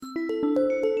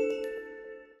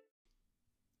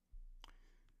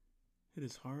It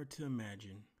is hard to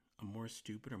imagine a more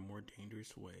stupid or more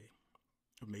dangerous way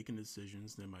of making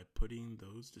decisions than by putting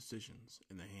those decisions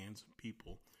in the hands of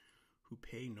people who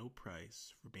pay no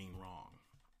price for being wrong.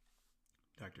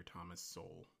 Dr. Thomas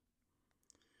Sowell.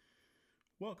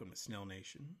 Welcome to Snell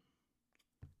Nation.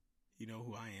 You know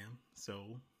who I am,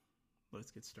 so let's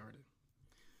get started.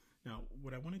 Now,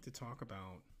 what I wanted to talk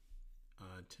about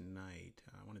tonight,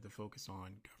 I wanted to focus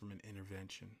on government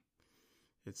intervention.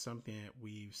 It's something that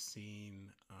we've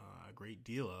seen a great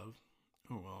deal of,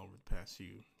 over the past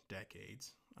few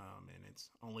decades, and it's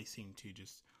only seemed to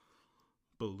just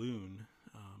balloon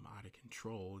out of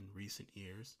control in recent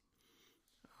years.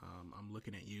 I'm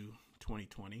looking at you,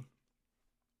 2020,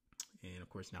 and of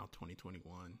course now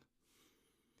 2021.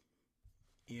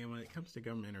 And when it comes to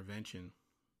government intervention,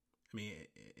 I mean,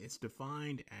 it's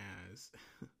defined as,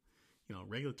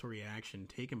 regulatory action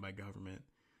taken by government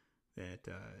that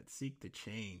seek to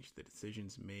change the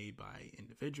decisions made by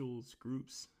individuals,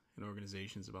 groups, and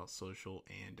organizations about social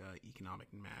and economic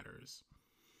matters.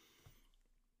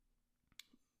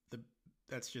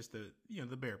 That's just the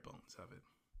bare bones of it.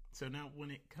 So now,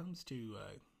 when it comes to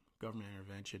government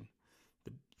intervention,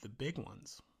 the big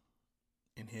ones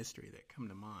in history that come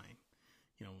to mind,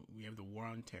 we have the War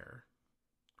on Terror,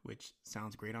 which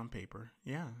sounds great on paper.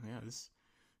 Yeah, this,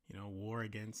 war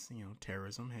against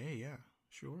terrorism. Hey, yeah.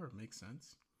 Sure, makes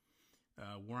sense.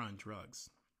 War on drugs.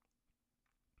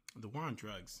 The war on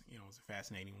drugs, was a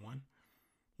fascinating one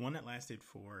that lasted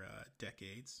for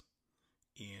decades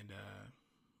and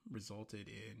resulted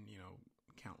in,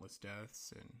 countless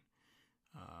deaths and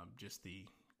just the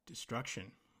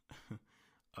destruction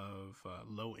of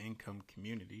low-income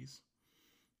communities.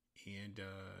 And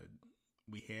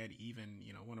we had even,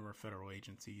 one of our federal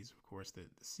agencies, of course, the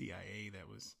CIA, that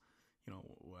was,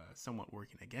 somewhat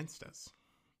working against us.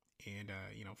 And,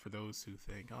 for those who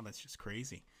think, oh, that's just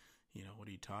crazy, what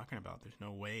are you talking about? There's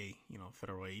no way, a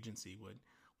federal agency would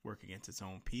work against its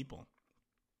own people,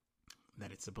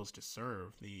 that it's supposed to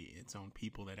serve its own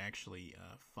people that actually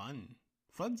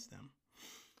funds them.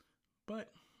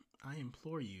 But I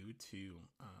implore you to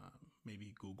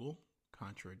maybe Google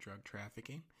Contra drug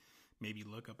trafficking, maybe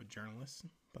look up a journalist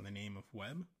by the name of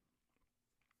Webb,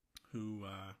 who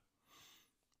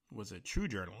was a true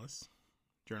journalist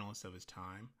of his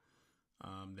time,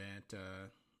 that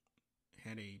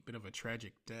had a bit of a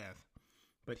tragic death,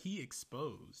 but he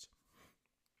exposed,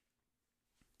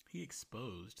 a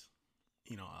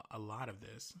lot of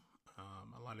this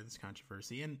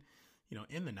controversy, and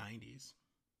in the 90s,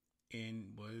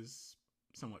 and was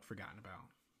somewhat forgotten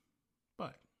about.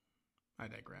 But I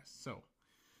digress. So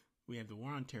we have the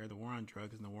war on terror, the war on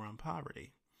drugs, and the war on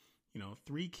poverty.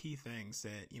 Three key things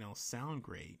that sound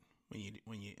great.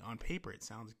 When you on paper, it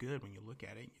sounds good. When you look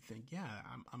at it, you think, yeah,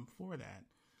 I'm for that.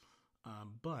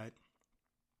 But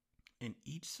in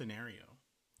each scenario,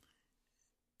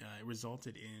 it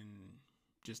resulted in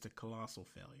just a colossal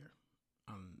failure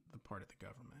on the part of the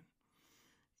government.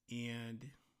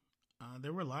 And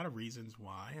there were a lot of reasons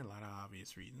why, a lot of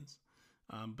obvious reasons.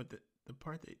 But the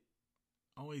part that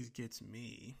always gets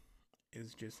me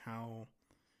is just how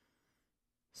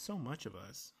so much of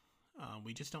us,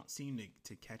 we just don't seem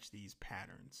to catch these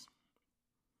patterns.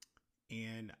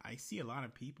 And I see a lot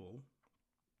of people,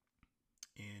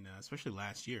 and especially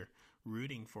last year,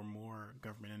 rooting for more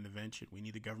government intervention. We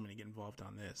need the government to get involved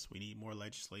on this. We need more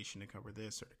legislation to cover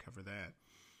this or to cover that.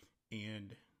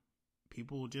 And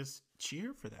people just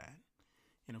cheer for that.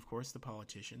 And of course, the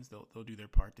politicians, they'll do their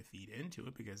part to feed into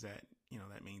it, because that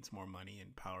means more money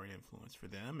and power and influence for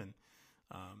them and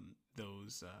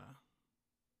those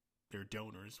their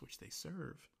donors, which they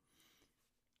serve.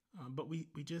 But we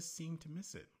just seem to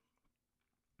miss it.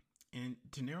 And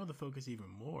to narrow the focus even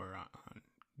more on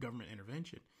government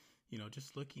intervention,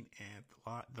 just looking at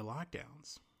the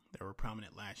lockdowns that were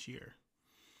prominent last year.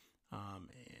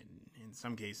 And in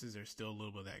some cases, there's still a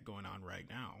little bit of that going on right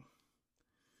now.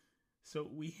 So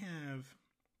we have,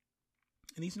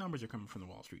 and these numbers are coming from the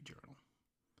Wall Street Journal.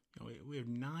 We have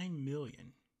 9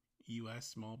 million U.S.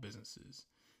 small businesses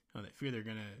that fear they're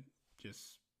going to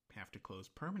just have to close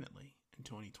permanently in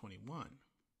 2021.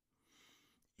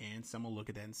 And some will look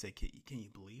at that and say, can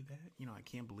you believe that? I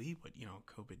can't believe what,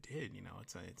 COVID did.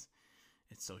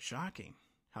 It's so shocking.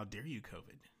 How dare you,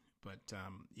 COVID? But,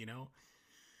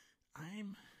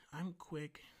 I'm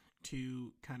quick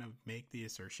to kind of make the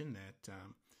assertion that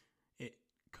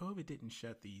COVID didn't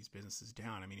shut these businesses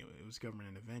down. I mean, it was government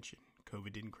intervention.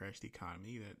 COVID didn't crash the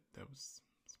economy. That was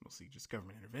mostly just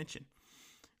government intervention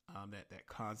that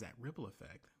caused that ripple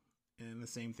effect. And the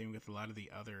same thing with a lot of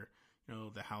the other,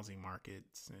 the housing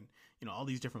markets and, all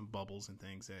these different bubbles and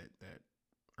things that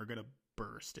are going to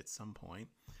burst at some point,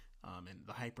 and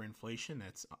the hyperinflation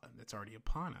that's already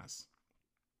upon us.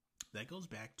 That goes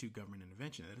back to government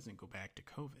intervention. That doesn't go back to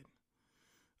COVID.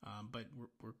 But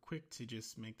we're quick to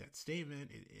just make that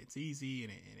statement. It's easy,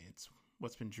 and it's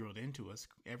what's been drilled into us.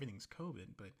 Everything's COVID.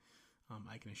 But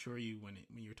I can assure you, when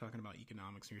you're talking about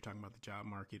economics, when you're talking about the job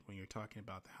market, when you're talking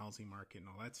about the housing market and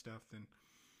all that stuff, then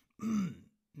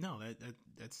no,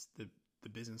 that's the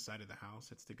business side of the house.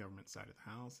 That's the government side of the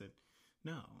house.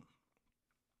 No,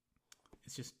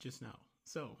 it's just no.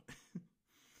 So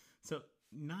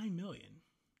 9 million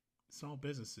small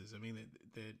businesses. I mean,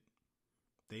 that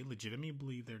they legitimately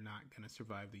believe they're not going to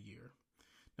survive the year.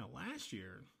 Now, last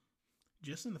year,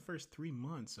 just in the first 3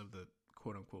 months of the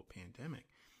quote unquote pandemic,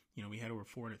 we had over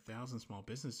 400,000 small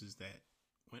businesses that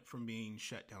went from being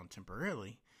shut down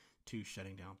temporarily to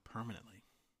shutting down permanently.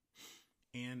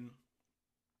 And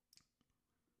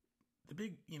the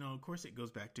big, of course it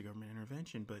goes back to government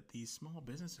intervention, but these small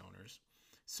business owners,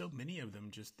 so many of them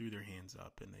just threw their hands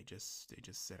up and they just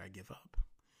said, I give up.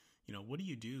 What do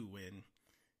you do when,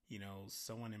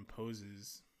 someone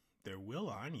imposes their will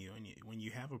on you, and when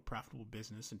you have a profitable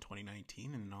business in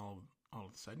 2019 and all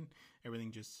of a sudden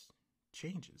everything just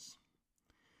changes.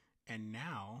 And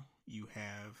now you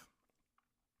have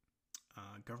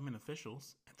government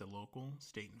officials at the local,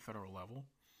 state, and federal level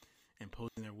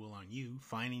imposing their will on you,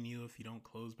 fining you if you don't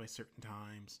close by certain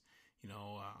times.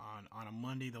 On a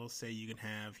Monday, they'll say you can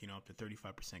have, up to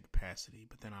 35% capacity,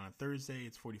 but then on a Thursday,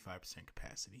 it's 45%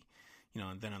 capacity.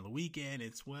 And then on the weekend,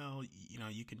 it's,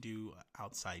 you can do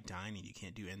outside dining. You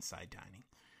can't do inside dining.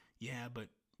 Yeah,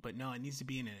 but no, it needs to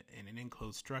be in an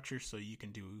enclosed structure, so you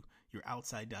can do your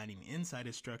outside dining inside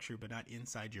a structure, but not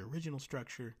inside your original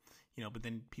structure, but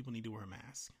then people need to wear a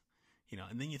mask,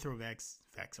 and then you throw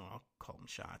I'll call them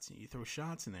shots. You throw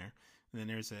shots in there, and then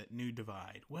there's a new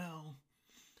divide. Well,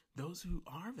 those who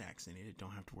are vaccinated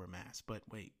don't have to wear masks, but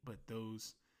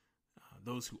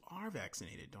those who are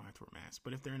vaccinated don't have to wear masks.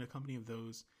 But if they're in a company of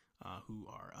those who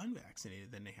are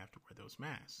unvaccinated, then they have to wear those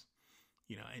masks,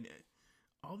 and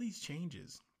all these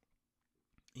changes.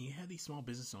 And you have these small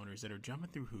business owners that are jumping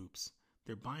through hoops.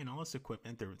 They're buying all this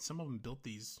equipment. Some of them built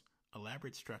these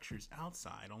elaborate structures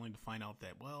outside, only to find out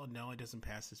that, well, no, it doesn't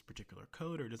pass this particular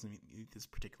code or it doesn't meet this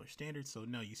particular standard. So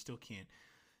no, you still can't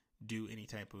do any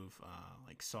type of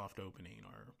like soft opening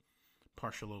or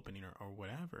partial opening or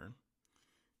whatever.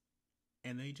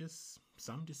 And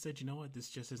some just said, you know what, this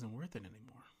just isn't worth it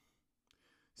anymore.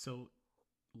 So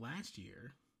last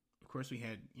year, of course, we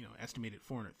had, estimated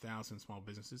 400,000 small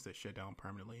businesses that shut down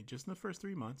permanently just in the first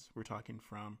 3 months. We're talking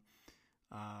from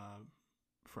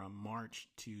March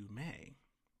to May.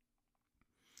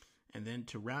 And then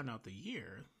to round out the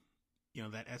year,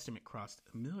 that estimate crossed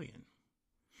 1 million.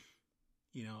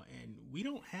 And we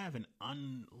don't have an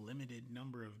unlimited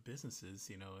number of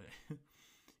businesses,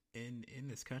 in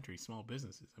this country, small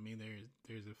businesses. I mean,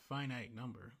 there's a finite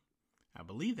number. I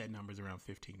believe that number is around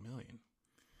 15 million.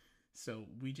 So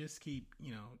we just keep,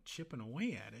 chipping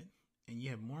away at it, and you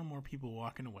have more and more people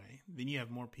walking away. Then you have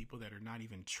more people that are not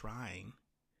even trying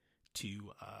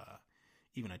to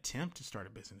even attempt to start a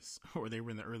business, or they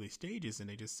were in the early stages and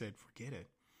they just said, forget it.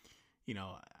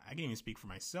 I can even speak for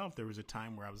myself. There was a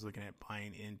time where I was looking at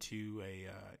buying into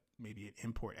maybe an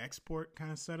import-export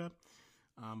kind of setup.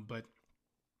 But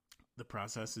the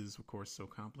process is, of course, so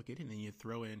complicated. And then you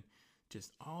throw in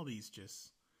just all these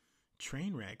just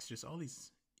train wrecks, just all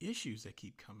these issues that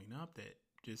keep coming up that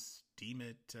just deem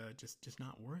it just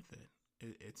not worth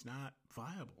it. It's not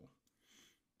viable.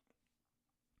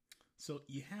 So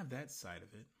you have that side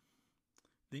of it.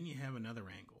 Then you have another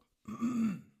angle.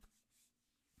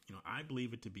 I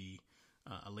believe it to be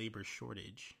a labor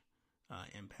shortage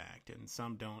impact, and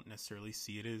some don't necessarily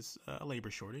see it as a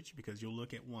labor shortage, because you'll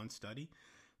look at one study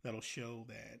that'll show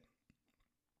that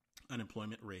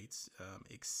unemployment rates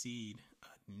exceed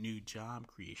new job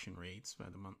creation rates by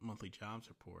the monthly jobs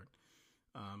report.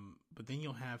 But then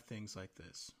you'll have things like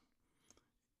this,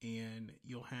 and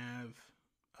you'll have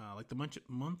like the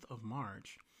month of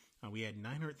March, we had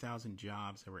 900,000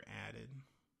 jobs that were added,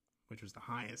 which was the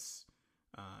highest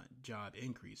job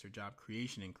increase or job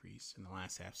creation increase in the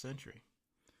last half century.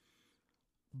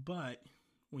 But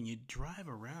when you drive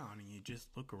around and you just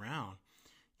look around,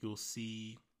 you'll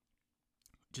see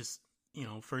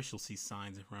first you'll see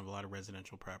signs in front of a lot of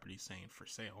residential properties saying for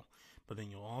sale, but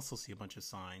then you'll also see a bunch of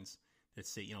signs that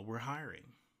say, we're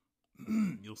hiring.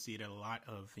 You'll see it at a lot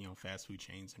of, fast food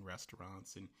chains and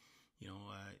restaurants and,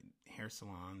 hair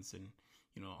salons and,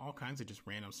 all kinds of just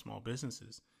random small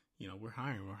businesses. We're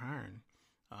hiring.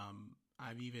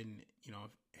 I've even,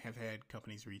 have had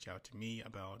companies reach out to me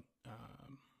about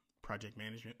project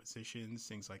management positions,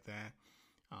 things like that.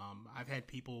 I've had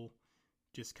people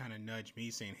just kind of nudge me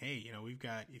saying, hey, we've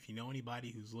got, if you know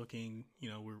anybody who's looking,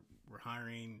 we're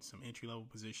hiring some entry level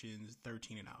positions,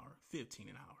 13 an hour, 15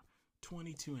 an hour,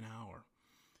 22 an hour.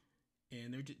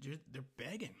 And they're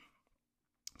begging.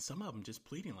 Some of them just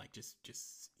pleading, like, just,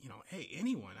 hey,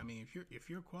 anyone. I mean, if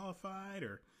you're qualified,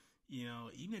 or,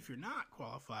 even if you're not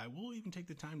qualified, we'll even take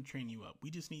the time to train you up. We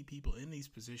just need people in these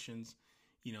positions,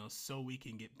 so we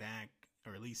can get back,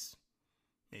 or at least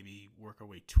maybe work our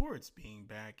way towards being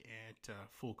back at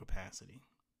full capacity.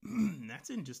 That's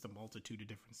in just a multitude of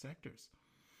different sectors.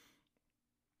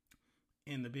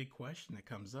 And the big question that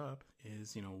comes up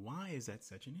is, why is that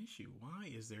such an issue?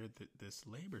 Why is there this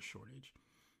labor shortage?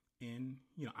 And,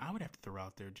 I would have to throw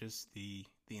out there just the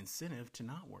incentive to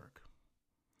not work.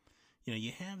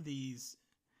 You have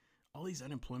all these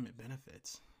unemployment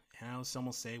benefits. And some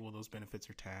will say, well, those benefits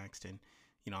are taxed. And,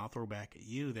 I'll throw back at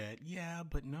you that, yeah,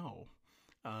 but no.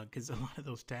 Because a lot of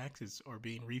those taxes are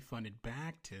being refunded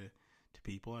back to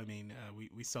people. I mean,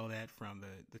 we saw that from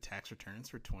the tax returns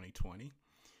for 2020,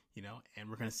 and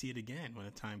we're going to see it again when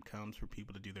the time comes for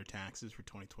people to do their taxes for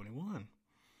 2021.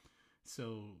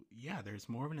 So yeah, there's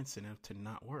more of an incentive to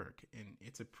not work. And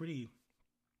it's a pretty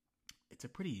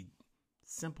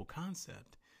simple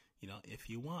concept. If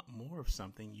you want more of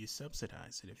something, you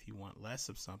subsidize it. If you want less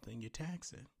of something, you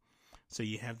tax it. So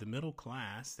you have the middle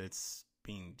class that's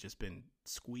been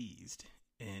squeezed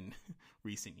in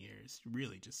recent years,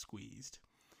 really just squeezed.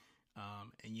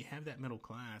 And you have that middle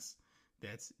class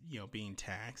that's, being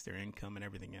taxed, their income and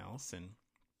everything else. And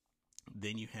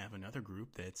then you have another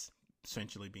group that's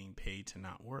essentially being paid to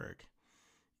not work.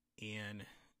 And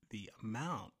the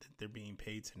amount that they're being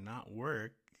paid to not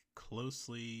work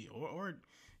closely, or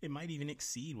it might even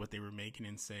exceed what they were making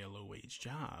in, say, a low wage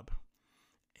job.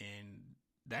 And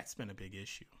that's been a big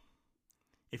issue.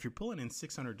 If you're pulling in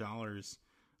 $600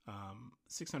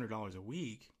 a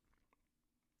week,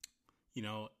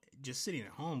 just sitting at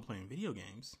home playing video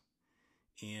games,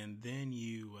 and then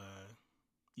you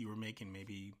were making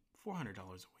maybe $400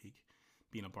 a week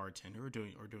being a bartender or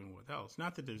doing what else.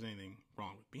 Not that there's anything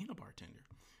wrong with being a bartender,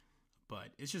 but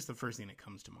it's just the first thing that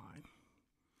comes to mind.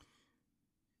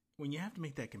 When you have to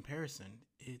make that comparison,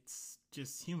 it's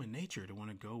just human nature to want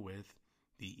to go with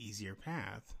the easier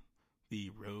path,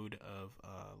 the road of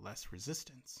less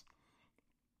resistance.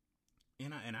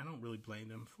 And I don't really blame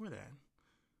them for that.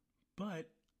 But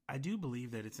I do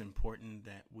believe that it's important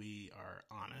that we are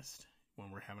honest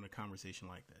when we're having a conversation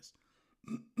like this.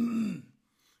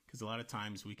 Because a lot of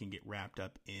times we can get wrapped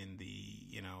up in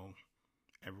the,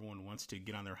 everyone wants to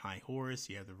get on their high horse.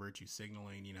 You have the virtue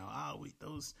signaling,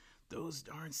 those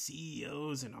darn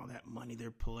CEOs and all that money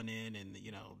they're pulling in, and, the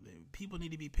people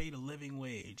need to be paid a living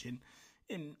wage. And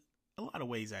in a lot of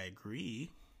ways, I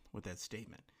agree with that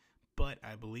statement. But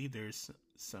I believe there's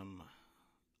some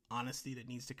honesty that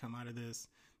needs to come out of this.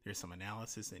 There's some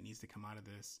analysis that needs to come out of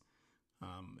this.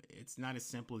 It's not as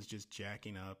simple as just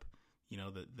jacking up,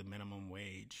 the minimum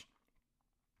wage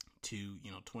to,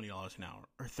 $20 an hour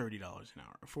or $30 an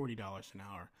hour or $40 an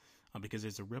hour, because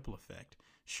there's a ripple effect.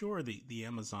 Sure, the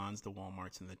Amazons, the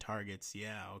Walmarts, and the Targets,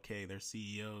 yeah, okay, they're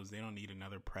CEOs. They don't need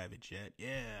another private jet.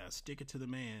 Yeah, stick it to the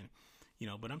man.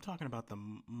 But I'm talking about the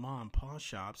mom and pop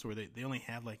shops where they only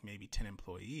have like maybe 10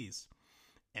 employees,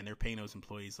 and they're paying those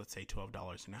employees, let's say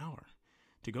 $12 an hour.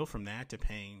 To go from that to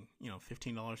paying,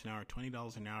 $15 an hour,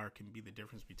 $20 an hour can be the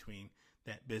difference between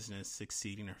that business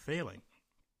succeeding or failing.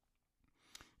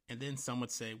 And then some would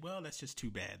say, well, that's just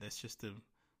too bad. That's just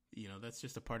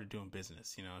a part of doing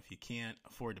business. If you can't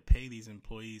afford to pay these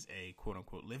employees a quote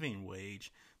unquote living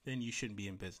wage, then you shouldn't be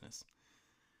in business.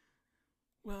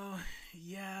 Well,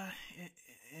 yeah.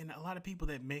 And a lot of people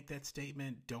that make that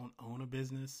statement don't own a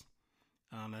business.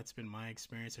 That's been my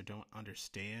experience, or don't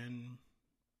understand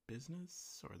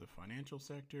business or the financial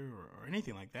sector or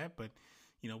anything like that. But,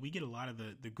 we get a lot of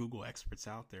the Google experts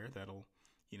out there that'll,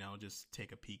 just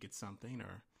take a peek at something,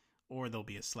 or they'll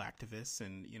be a slacktivist.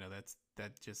 And,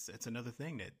 that's another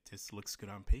thing that just looks good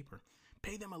on paper.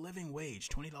 Pay them a living wage,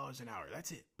 $20 an hour.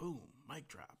 That's it. Boom. Mic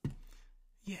drop.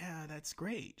 Yeah, that's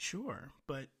great. Sure.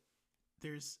 But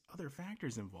there's other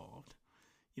factors involved.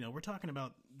 We're talking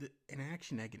about an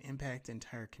action that can impact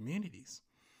entire communities.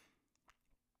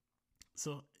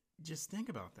 So just think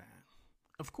about that.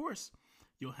 Of course,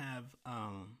 you'll have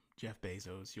Jeff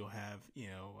Bezos. You'll have,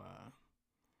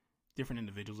 different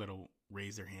individuals that'll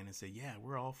raise their hand and say, yeah,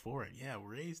 we're all for it. Yeah, we'll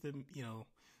raise them,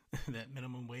 that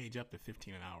minimum wage up to $15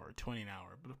 an hour, $20 an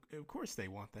hour. But of course they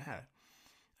want that.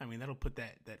 I mean, that'll put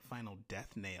that final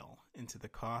death nail into the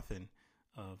coffin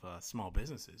of small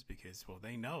businesses, because, well,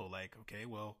 they know, like, okay,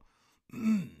 well,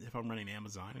 if I'm running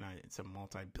Amazon and it's a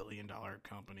multi-billion-dollar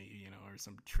company, or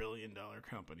some trillion-dollar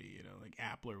company, like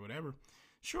Apple or whatever,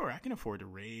 sure, I can afford to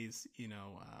raise,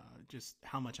 just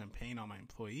how much I'm paying all my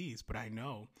employees. But I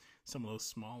know some of those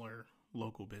smaller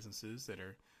local businesses that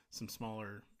are some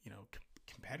smaller,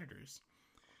 competitors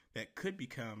that could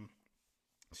become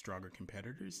stronger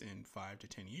competitors in 5 to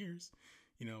 10 years,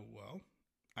 well,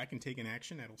 I can take an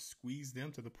action that'll squeeze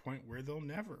them to the point where they'll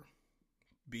never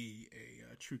be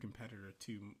a true competitor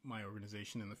to my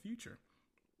organization in the future.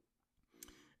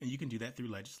 And you can do that through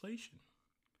legislation.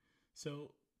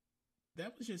 So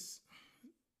that was just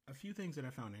a few things that I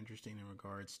found interesting in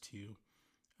regards to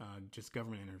just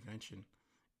government intervention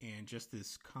and just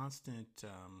this constant,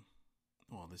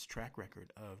 this track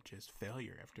record of just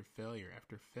failure after failure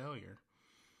after failure.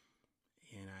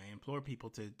 And I implore people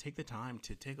to take the time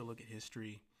to take a look at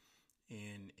history.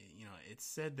 And, it's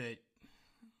said that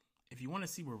if you want to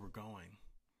see where we're going,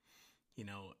 you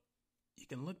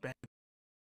can look back at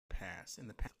the past,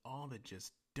 all the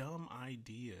just dumb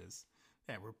ideas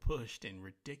that were pushed and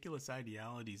ridiculous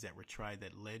ideologies that were tried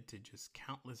that led to just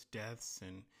countless deaths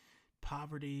and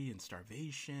poverty and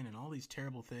starvation and all these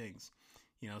terrible things.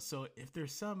 So if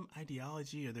there's some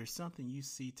ideology or there's something you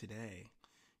see today,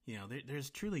 there's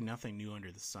truly nothing new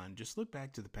under the sun. Just look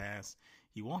back to the past.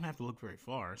 You won't have to look very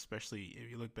far, especially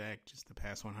if you look back just the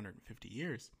past 150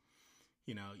 years.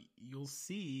 You'll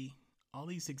see all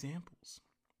these examples.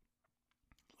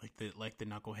 Like the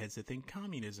knuckleheads that think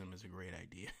communism is a great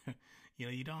idea.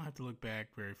 You don't have to look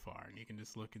back very far, and you can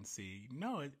just look and see,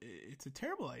 no, it's a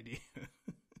terrible idea.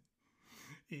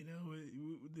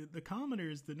 The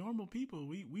commoners, the normal people,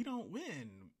 we don't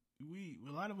win.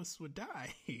 A lot of us would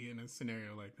die in a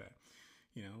scenario like that,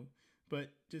 but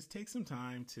just take some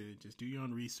time to just do your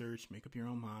own research, make up your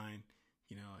own mind,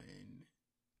 and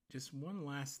just one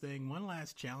last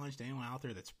challenge to anyone out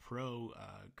there that's pro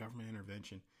government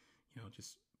intervention,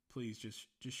 please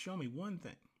show me one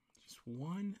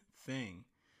thing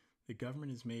the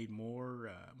government has made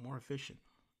more efficient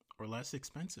or less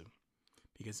expensive,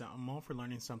 because I'm all for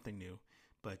learning something new,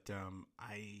 but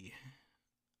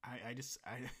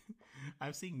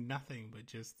I've seen nothing but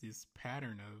just this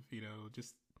pattern of,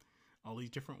 just all these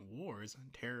different wars on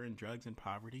terror and drugs and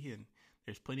poverty. And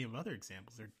there's plenty of other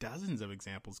examples. There are dozens of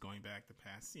examples going back the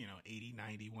past, 80,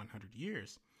 90, 100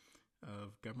 years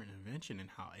of government intervention and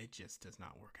how it just does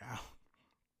not work out.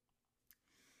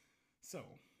 So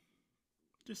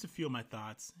just a few of my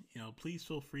thoughts. Please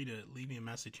feel free to leave me a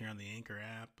message here on the Anchor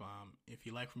app. If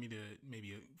you'd like for me to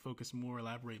maybe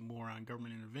elaborate more on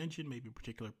government intervention, maybe a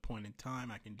particular point in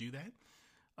time, I can do that.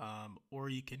 Or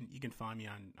you can find me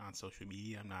on social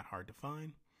media. I'm not hard to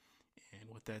find. And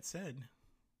with that said,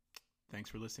 thanks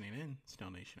for listening in.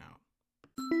 Stone Nation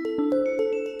out.